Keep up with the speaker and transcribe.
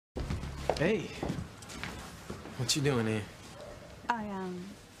Hey, what you doing here?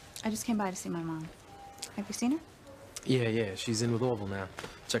 I just came by to see my mom. Have you seen her? Yeah, she's in with Orville now,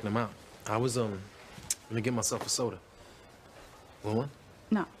 checking him out. I was, gonna get myself a soda. Want one?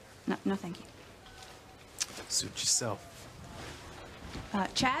 No, thank you. Suit yourself.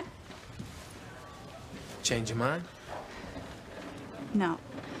 Chad? Change your mind? No.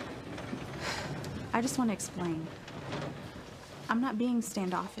 I just want to explain. I'm not being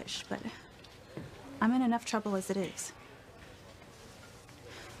standoffish, but I'm in enough trouble as it is.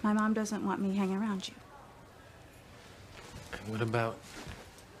 My mom doesn't want me hanging around you. And what about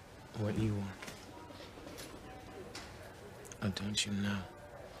what you want? Or don't you know?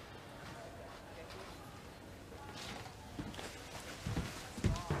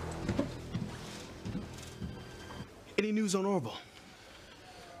 Any news on Orville?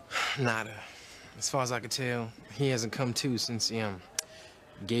 Nada. As far as I could tell, he hasn't come to since he,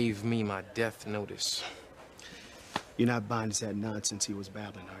 gave me my death notice. You're not buying into that nonsense he was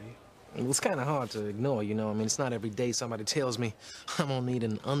babbling, are you? Well, it's kind of hard to ignore, you know? I mean, it's not every day somebody tells me I'm gonna need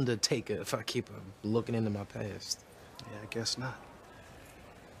an undertaker if I keep looking into my past. Yeah, I guess not.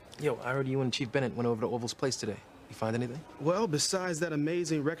 Yo, I heard you and Chief Bennett went over to Orville's place today. You find anything? Well, besides that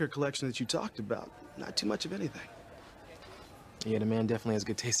amazing record collection that you talked about, not too much of anything. Yeah, the man definitely has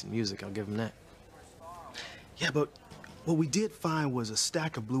good taste in music. I'll give him that. Yeah, but what we did find was a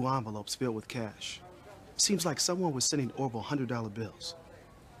stack of blue envelopes filled with cash. Seems like someone was sending Orville $100 bills.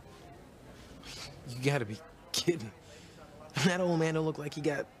 You gotta be kidding. That old man don't look like he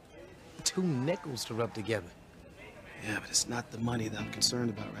got 2 nickels to rub together. Yeah, but it's not the money that I'm concerned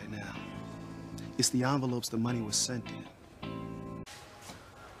about right now. It's the envelopes the money was sent in.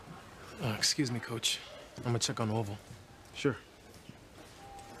 Excuse me, Coach. I'm gonna check on Orville. Sure.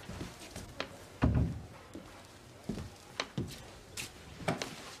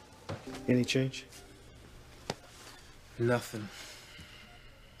 Any change? Nothing.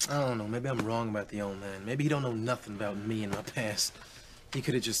 I don't know. Maybe I'm wrong about the old man. Maybe he don't know nothing about me and my past. He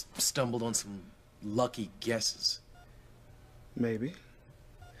could have just stumbled on some lucky guesses. Maybe.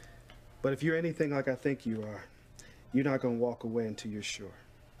 But if you're anything like I think you are, you're not gonna walk away until you're sure.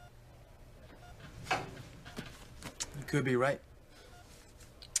 You could be right.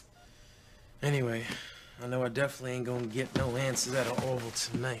 Anyway, I know I definitely ain't gonna get no answers out of Orville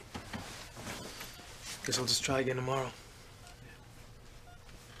tonight. Guess I'll just try again tomorrow.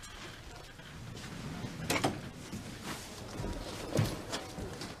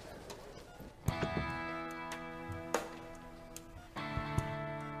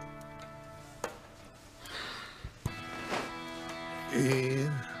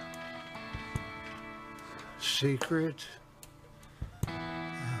 Eve. Secret.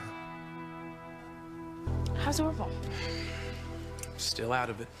 How's Orville? Still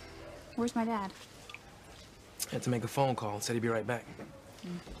out of it. Where's my dad? Had to make a phone call and said he'd be right back.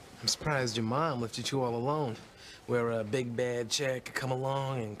 I'm surprised your mom left you two all alone, where a big bad chick could come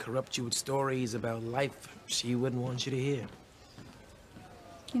along and corrupt you with stories about life she wouldn't want you to hear.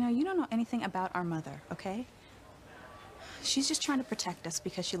 You know, you don't know anything about our mother, okay? She's just trying to protect us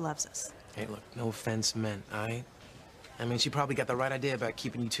because she loves us. Hey, look, no offense meant, all right? I mean, she probably got the right idea about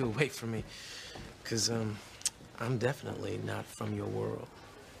keeping you two away from me. Because, I'm definitely not from your world.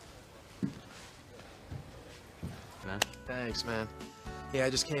 Man. Thanks, man. Yeah,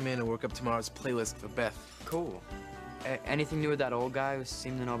 I just came in to work up tomorrow's playlist for Beth. Cool. Anything new with that old guy who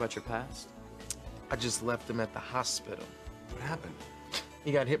seemed to know about your past? I just left him at the hospital. What happened?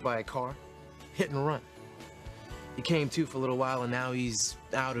 He got hit by a car. Hit and run. He came to for a little while, and now he's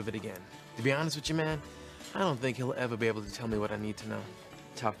out of it again. To be honest with you, man, I don't think he'll ever be able to tell me what I need to know.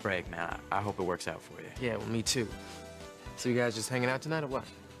 Tough break, man. I hope it works out for you. Yeah, well, me too. So you guys just hanging out tonight, or what?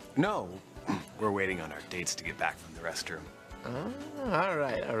 No, we're waiting on our dates to get back from the restroom. All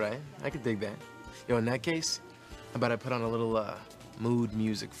right. I could dig that. Yo, in that case, how about I put on a little, mood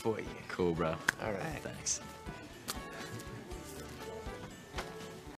music for you? Cool, bro. All right. Thanks.